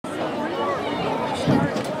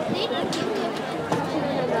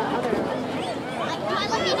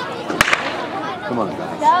on.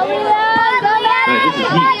 Right, this is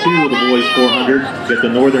heat 2 of the boys 400. Got the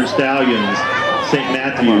Northern Stallions, St.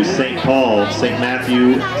 Matthews, St. Paul, St.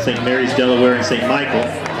 Matthew, St. Mary's, Delaware, and St. Michael.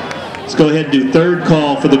 Let's go ahead and do third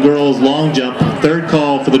call for the girls long jump. Third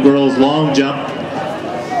call for the girls long jump.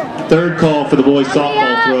 Third call for the boys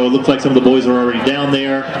softball throw. Looks like some of the boys are already down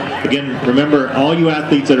there. Again, remember, all you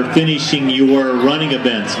athletes that are finishing your running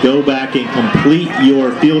events, go back and complete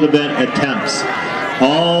your field event attempts.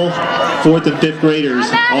 All 4th and 5th graders,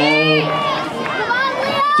 all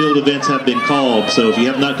field events have been called. So if you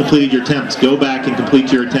have not completed your attempts, go back and complete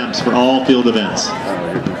your attempts for all field events.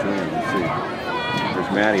 There's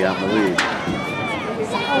Maddie out in the lead.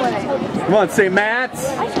 Come on, St. Matt's.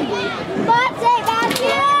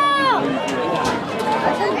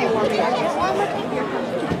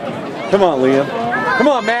 Come on, Liam. Come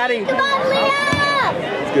on, Maddie. Come on, Liam.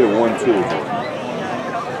 Let's get a 1-2.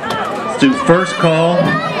 Let's do first call.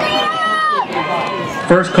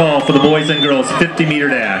 First call for the boys and girls 50-meter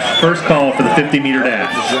dash. First call for the 50-meter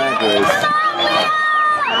dash.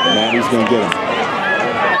 Maddie's going to get him.